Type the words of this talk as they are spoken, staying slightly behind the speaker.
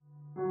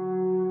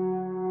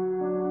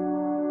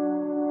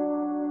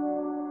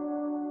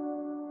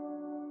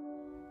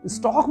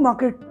Stock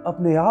market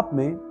अपने आप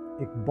में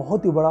एक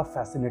बहुत ही बड़ा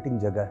फैसिनेटिंग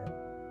जगह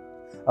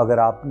है। अगर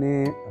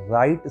आपने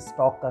राइट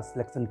स्टॉक का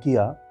सिलेक्शन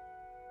किया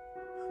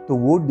तो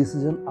वो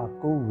डिसीजन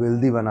आपको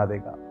वेल्दी बना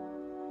देगा,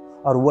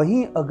 और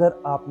वहीं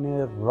अगर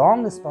आपने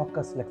रॉन्ग स्टॉक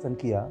का सिलेक्शन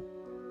किया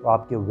तो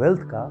आपके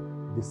वेल्थ का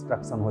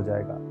डिस्ट्रक्शन हो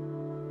जाएगा।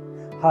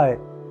 हाय,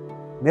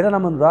 मेरा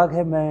नाम अनुराग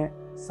है।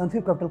 मैं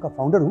सनफीप कैपिटल का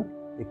फाउंडर हूं,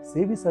 एक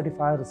सेबी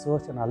सर्टिफाइड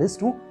रिसर्च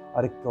एनालिस्ट हूं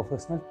और एक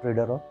प्रोफेशनल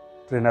ट्रेडर और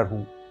ट्रेनर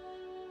हूं।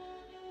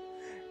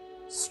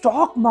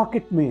 स्टॉक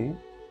मार्केट में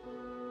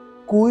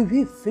कोई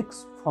भी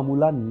फिक्स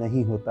फॉर्मूला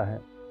नहीं होता है।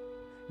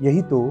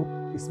 यही तो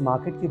इस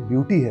मार्केट की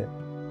ब्यूटी है।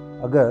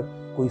 अगर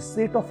कोई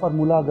सेट ऑफ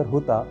फार्मूला अगर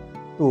होता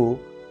तो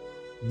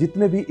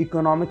जितने भी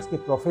इकोनॉमिक्स के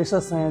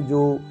प्रोफेसर्स हैं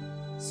जो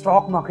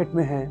स्टॉक मार्केट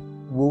में हैं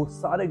वो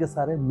सारे के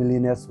सारे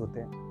मिलियनियर्स होते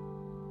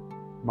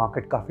हैं।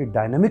 मार्केट काफ़ी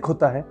डायनामिक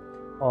होता है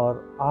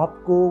और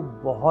आपको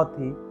बहुत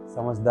ही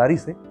समझदारी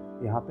से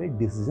यहाँ पे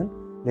डिसीजन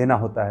लेना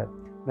होता है।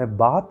 मैं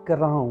बात कर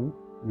रहा हूँ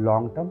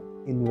लॉन्ग टर्म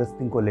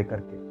इन्वेस्टिंग को लेकर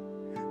के।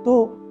 तो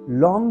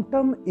लॉन्ग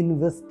टर्म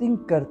इन्वेस्टिंग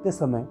करते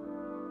समय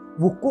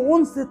वो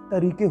कौन से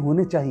तरीके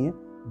होने चाहिए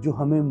जो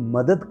हमें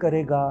मदद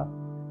करेगा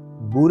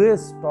बुरे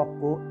स्टॉक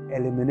को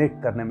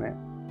एलिमिनेट करने में।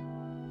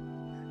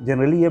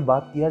 जनरली ये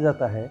बात किया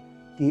जाता है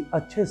कि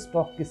अच्छे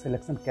स्टॉक की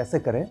सिलेक्शन कैसे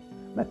करें।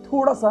 मैं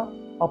थोड़ा सा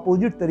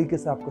अपोजिट तरीके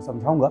से आपको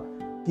समझाऊंगा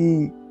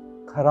कि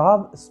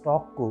खराब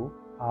स्टॉक को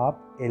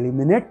आप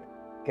एलिमिनेट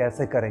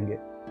कैसे करेंगे।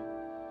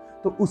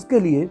 तो उसके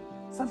लिए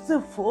सबसे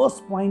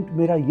फर्स्ट पॉइंट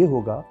मेरा ये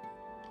होगा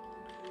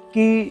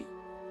कि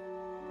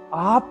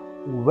आप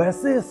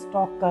वैसे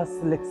स्टॉक का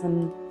सिलेक्शन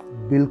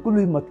बिल्कुल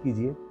भी मत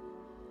कीजिए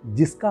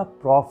जिसका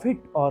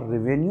प्रॉफिट और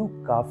रेवेन्यू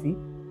काफ़ी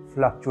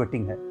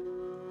फ्लक्चुएटिंग है।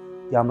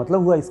 क्या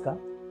मतलब हुआ इसका?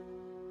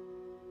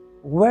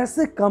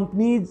 वैसे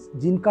कंपनीज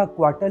जिनका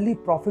क्वार्टरली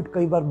प्रॉफिट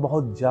कई बार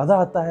बहुत ज़्यादा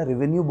आता है,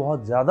 रेवेन्यू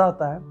बहुत ज़्यादा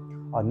आता है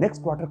और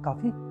नेक्स्ट क्वार्टर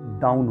काफ़ी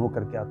डाउन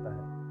होकर के आता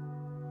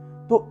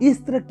है। तो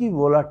इस तरह की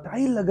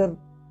वोलाटाइल अगर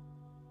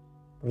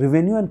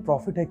रेवेन्यू एंड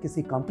प्रॉफिट है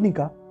किसी कंपनी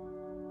का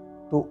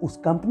तो उस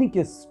कंपनी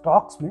के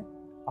स्टॉक्स में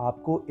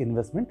आपको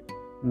इन्वेस्टमेंट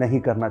नहीं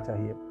करना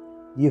चाहिए।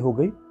 ये हो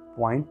गई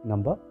पॉइंट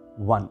नंबर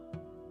 1।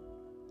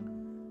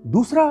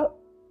 दूसरा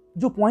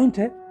जो पॉइंट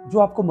है जो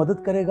आपको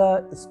मदद करेगा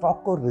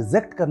स्टॉक को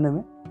रिजेक्ट करने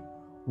में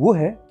वो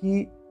है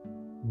कि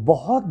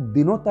बहुत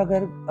दिनों तक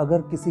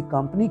अगर किसी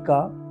कंपनी का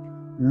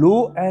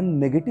लो एंड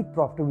नेगेटिव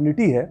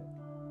प्रॉफिटेबिलिटी है,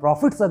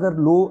 प्रॉफिट्स अगर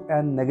लो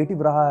एंड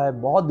नेगेटिव रहा है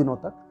बहुत दिनों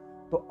तक,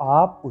 तो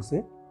आप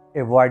उसे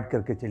अवॉइड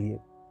करके चलिए।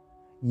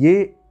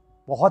 ये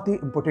बहुत ही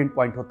इंपॉर्टेंट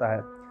पॉइंट होता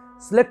है।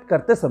 सिलेक्ट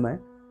करते समय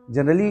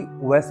जनरली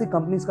वैसी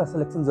कंपनीज का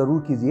सिलेक्शन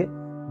ज़रूर कीजिए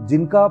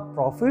जिनका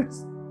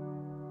प्रॉफिट्स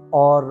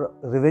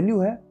और रेवेन्यू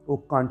है वो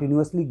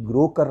कंटिन्यूअसली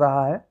ग्रो कर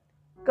रहा है,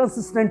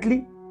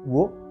 कंसिस्टेंटली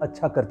वो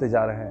अच्छा करते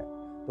जा रहे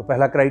हैं। तो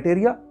पहला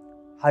criteria,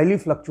 highly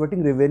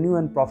fluctuating revenue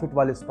and profit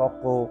वाले स्टॉक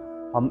को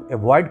हम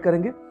अवॉइड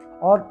करेंगे,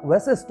 और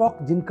वैसे स्टॉक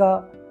जिनका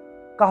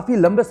काफ़ी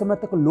लंबे समय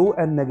तक लो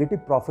एंड नेगेटिव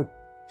प्रॉफिट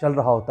चल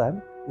रहा होता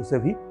है उसे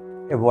भी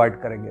अवॉइड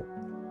करेंगे।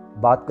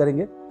 बात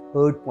करेंगे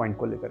थर्ड पॉइंट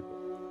को लेकर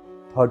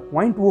के। थर्ड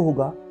पॉइंट वो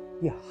होगा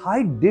कि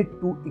high date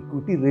to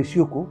equity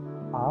ratio को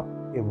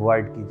आप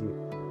अवॉइड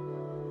कीजिए।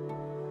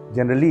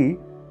 Generally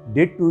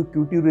date to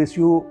equity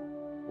ratio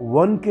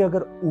 1 के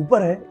अगर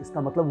ऊपर है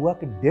इसका मतलब हुआ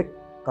कि डेट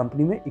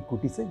कंपनी में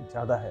इक्विटी से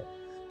ज़्यादा है।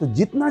 तो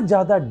जितना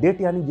ज़्यादा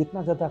डेट यानी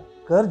जितना ज़्यादा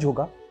कर्ज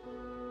होगा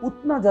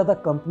उतना ज़्यादा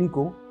कंपनी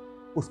को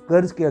उस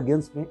कर्ज के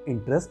अगेंस्ट में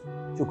इंटरेस्ट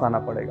चुकाना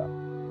पड़ेगा,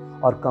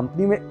 और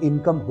कंपनी में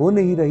इनकम हो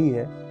नहीं रही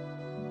है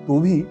तो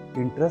भी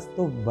इंटरेस्ट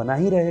तो बना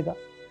ही रहेगा।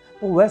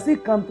 तो वैसी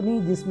कंपनी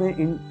जिसमें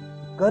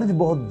कर्ज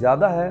बहुत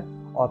ज़्यादा है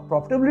और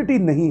प्रॉफिटेबिलिटी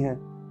नहीं है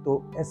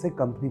तो ऐसे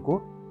कंपनी को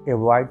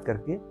अवॉइड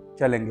करके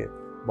चलेंगे।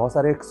 बहुत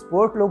सारे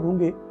एक्सपर्ट लोग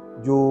होंगे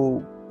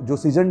जो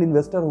सीजन्ड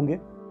इन्वेस्टर होंगे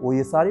वो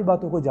ये सारी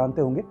बातों को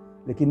जानते होंगे,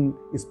 लेकिन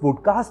इस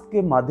पॉडकास्ट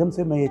के माध्यम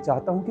से मैं ये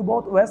चाहता हूँ कि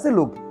बहुत वैसे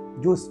लोग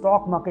जो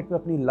स्टॉक मार्केट में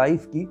अपनी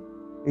लाइफ की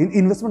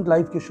इन्वेस्टमेंट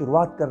लाइफ की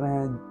शुरुआत कर रहे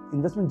हैं,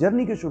 इन्वेस्टमेंट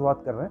जर्नी की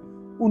शुरुआत कर रहे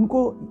हैं,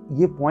 उनको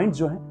ये पॉइंट्स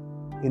जो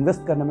हैं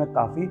इन्वेस्ट करने में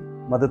काफ़ी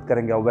मदद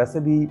करेंगे। और वैसे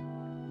भी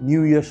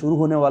न्यू ईयर शुरू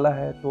होने वाला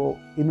है तो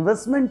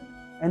इन्वेस्टमेंट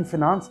एंड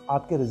फिनांस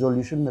आपके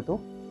रेजोल्यूशन में तो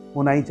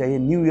होना ही चाहिए,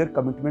 न्यू ईयर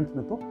कमिटमेंट्स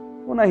में तो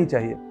होना ही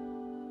चाहिए।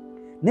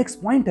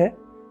 नेक्स्ट पॉइंट है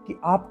कि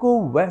आपको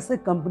वैसे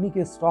कंपनी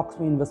के स्टॉक्स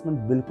में इन्वेस्टमेंट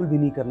बिल्कुल भी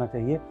नहीं करना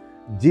चाहिए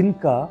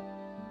जिनका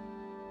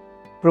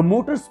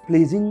प्रमोटर्स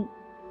प्लेजिंग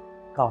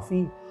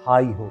काफ़ी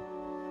हाई हो।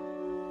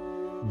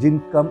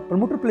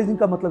 प्रमोटर प्लेजिंग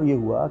का मतलब ये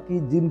हुआ कि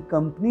जिन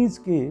कंपनीज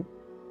के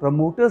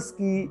प्रमोटर्स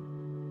की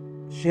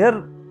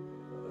शेयर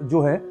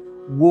जो है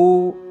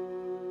वो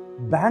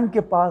बैंक के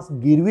पास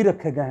गिरवी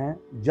रखे गए हैं,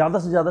 ज़्यादा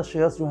से ज़्यादा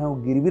शेयर्स जो हैं वो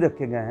गिरवी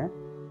रखे गए हैं,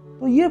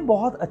 तो ये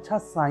बहुत अच्छा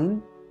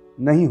साइन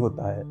नहीं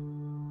होता है।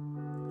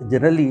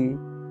 जनरली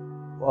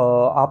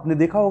आपने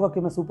देखा होगा कि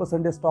मैं सुपर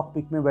संडे स्टॉक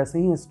पिक में वैसे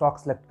ही स्टॉक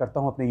सेलेक्ट करता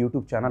हूं अपने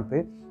यूट्यूब चैनल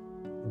पे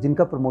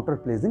जिनका प्रमोटर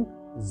प्लेजिंग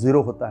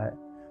 0 होता है।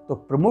 तो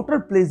प्रमोटर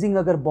प्लेजिंग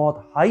अगर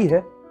बहुत हाई है,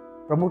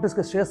 प्रमोटर्स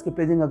के शेयर्स की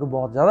प्लेजिंग अगर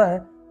बहुत ज़्यादा है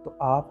तो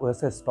आप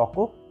वैसे स्टॉक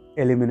को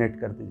एलिमिनेट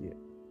कर दीजिए।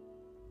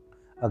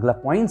 अगला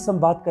पॉइंट्स हम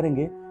बात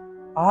करेंगे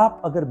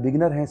आप अगर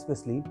बिगिनर हैं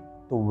स्पेशली,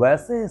 तो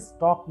वैसे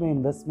स्टॉक में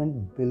इन्वेस्टमेंट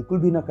बिल्कुल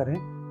भी ना करें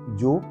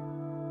जो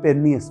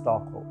पेनी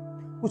स्टॉक हो।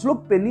 कुछ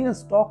लोग पेनी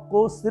स्टॉक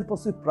को सिर्फ और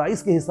सिर्फ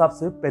प्राइस के हिसाब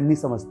से पेनी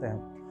समझते हैं।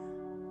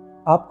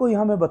 आपको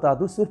यहां मैं बता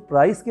दूं, सिर्फ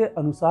प्राइस के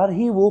अनुसार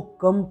ही वो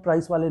कम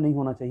प्राइस वाले नहीं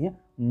होना चाहिए,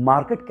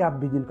 मार्केट कैप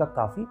भी जिनका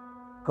काफी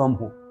कम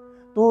हो।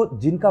 तो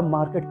जिनका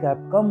मार्केट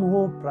कैप कम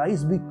हो,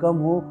 प्राइस भी कम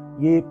हो,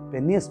 ये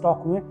पेनी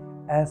स्टॉक हुए,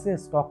 ऐसे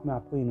स्टॉक में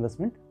आपको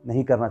इन्वेस्टमेंट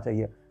नहीं करना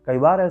चाहिए। कई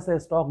बार ऐसे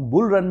स्टॉक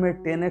बुल रन में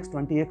 10x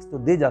 20x तो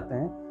दे जाते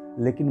हैं,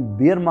 लेकिन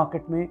बियर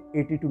मार्केट में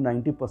 80 to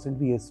 90%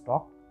 भी ये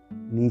स्टॉक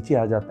नीचे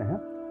आ जाते हैं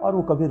और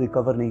वो कभी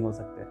रिकवर नहीं हो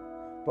सकते।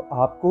 तो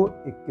आपको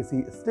एक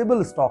किसी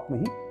स्टेबल स्टॉक में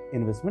ही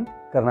इन्वेस्टमेंट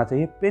करना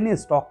चाहिए। पेनी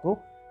स्टॉक तो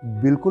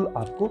बिल्कुल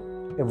आपको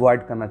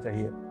अवॉइड करना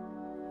चाहिए।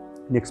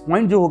 नेक्स्ट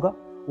पॉइंट जो होगा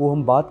वो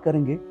हम बात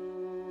करेंगे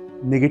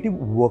नेगेटिव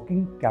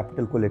वर्किंग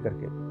कैपिटल को लेकर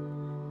के।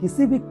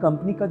 किसी भी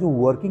कंपनी का जो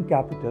वर्किंग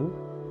कैपिटल,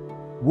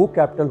 वो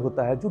कैपिटल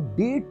होता है जो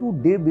डे टू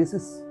डे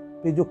बेसिस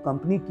पे जो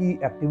कंपनी की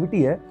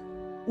एक्टिविटी है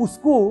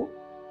उसको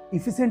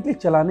इफिशिएंटली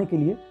चलाने के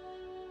लिए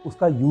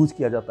उसका यूज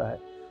किया जाता है।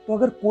 तो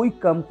अगर कोई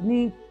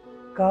कंपनी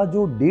का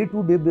जो डे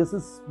टू डे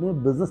बेसिस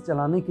में बिजनेस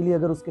चलाने के लिए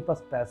अगर उसके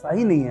पास पैसा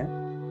ही नहीं है,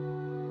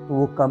 तो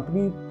वो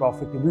कंपनी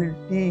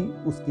प्रॉफिटेबिलिटी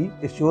उसकी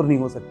एश्योर नहीं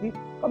हो सकती,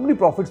 कंपनी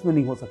प्रॉफिट्स में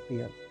नहीं हो सकती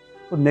है।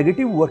 तो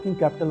नेगेटिव वर्किंग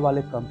कैपिटल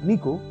वाले कंपनी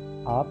को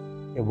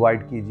आप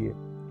अवॉइड कीजिए।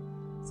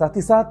 साथ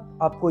ही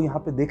साथ आपको यहाँ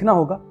पे देखना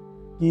होगा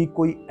कि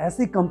कोई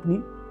ऐसी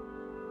कंपनी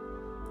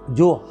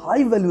जो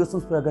हाई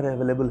वैल्यूएशंस पे अगर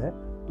अवेलेबल है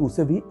तो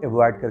उसे भी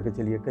अवॉइड करके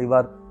चलिए। कई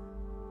बार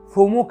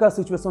फोमो का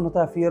सिचुएशन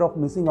होता है, फियर ऑफ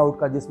मिसिंग आउट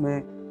का,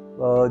 जिसमें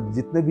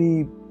जितने भी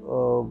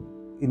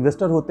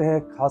इन्वेस्टर होते हैं,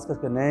 खास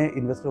करके नए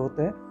इन्वेस्टर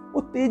होते हैं,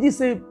 वो तेजी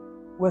से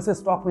वैसे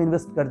स्टॉक में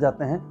इन्वेस्ट कर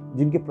जाते हैं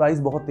जिनकी प्राइस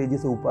बहुत तेजी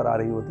से ऊपर आ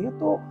रही होती है।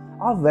 तो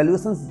आप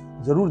वैल्यूएशंस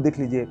जरूर देख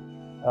लीजिए।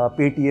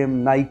 पेटीएम,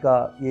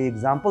 नाइका, ये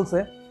एग्जांपल्स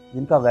हैं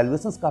जिनका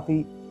वैल्यूएशंस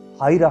काफ़ी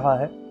हाई रहा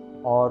है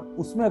और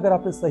उसमें अगर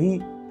आपने सही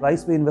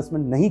प्राइस पे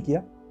इन्वेस्टमेंट नहीं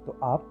किया तो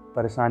आप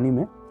परेशानी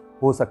में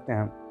हो सकते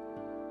हैं।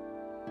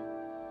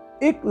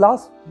 एक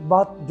लास्ट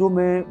बात जो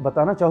मैं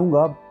बताना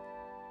चाहूँगा,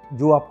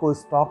 जो आपको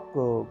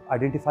स्टॉक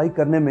आइडेंटिफाई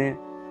करने में,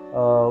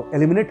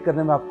 एलिमिनेट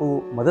करने में आपको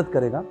मदद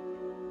करेगा,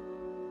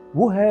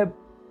 वो है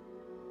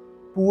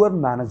पुअर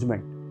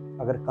मैनेजमेंट।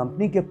 अगर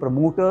कंपनी के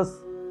प्रमोटर्स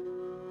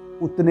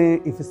उतने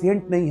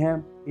इफिशिएंट नहीं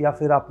हैं, या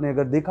फिर आपने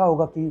अगर देखा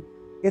होगा कि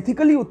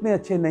एथिकली उतने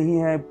अच्छे नहीं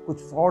हैं,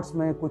 कुछ फ्रॉड्स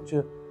में, कुछ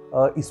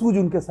इशूज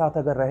उनके साथ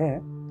अगर रहे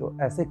हैं, तो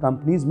ऐसे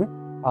कंपनीज में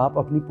आप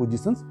अपनी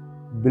पोजीशंस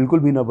बिल्कुल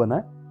भी ना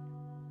बनाएं।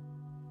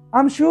 आई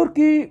एम श्योर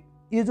कि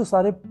ये जो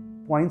सारे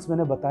पॉइंट्स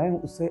मैंने बताए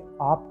हैं उससे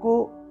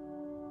आपको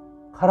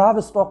खराब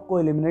स्टॉक को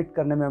एलिमिनेट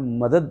करने में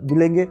मदद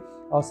मिलेंगे,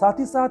 और साथ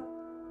ही साथ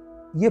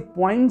ये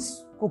पॉइंट्स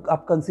को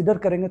आप कंसीडर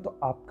करेंगे तो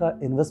आपका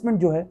इन्वेस्टमेंट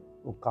जो है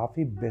वो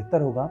काफ़ी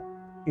बेहतर होगा,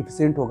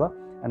 इफिशिएंट होगा,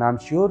 एंड आई एम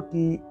श्योर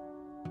कि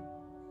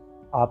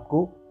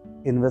आपको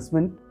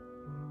इन्वेस्टमेंट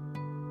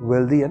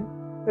वेल्दी एंड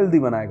हेल्दी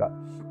बनाएगा।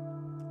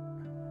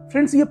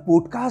 फ्रेंड्स, ये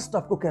पॉडकास्ट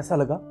आपको कैसा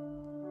लगा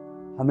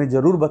हमें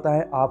ज़रूर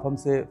बताएं। आप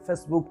हमसे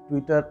फेसबुक,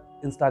 ट्विटर,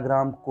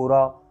 इंस्टाग्राम,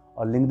 कोरा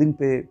और लिंक्डइन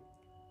पे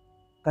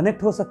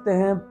कनेक्ट हो सकते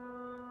हैं।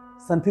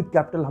 सनफिप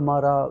कैपिटल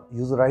हमारा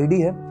यूज़र आईडी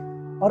है।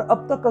 और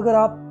अब तक अगर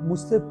आप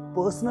मुझसे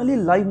पर्सनली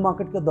लाइव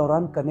मार्केट के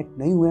दौरान कनेक्ट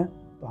नहीं हुए हैं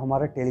तो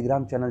हमारा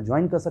टेलीग्राम चैनल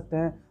ज्वाइन कर सकते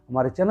हैं।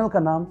 हमारे चैनल का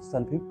नाम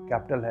सनफिप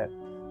कैपिटल है।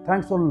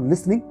 Thanks for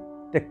listening,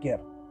 take care.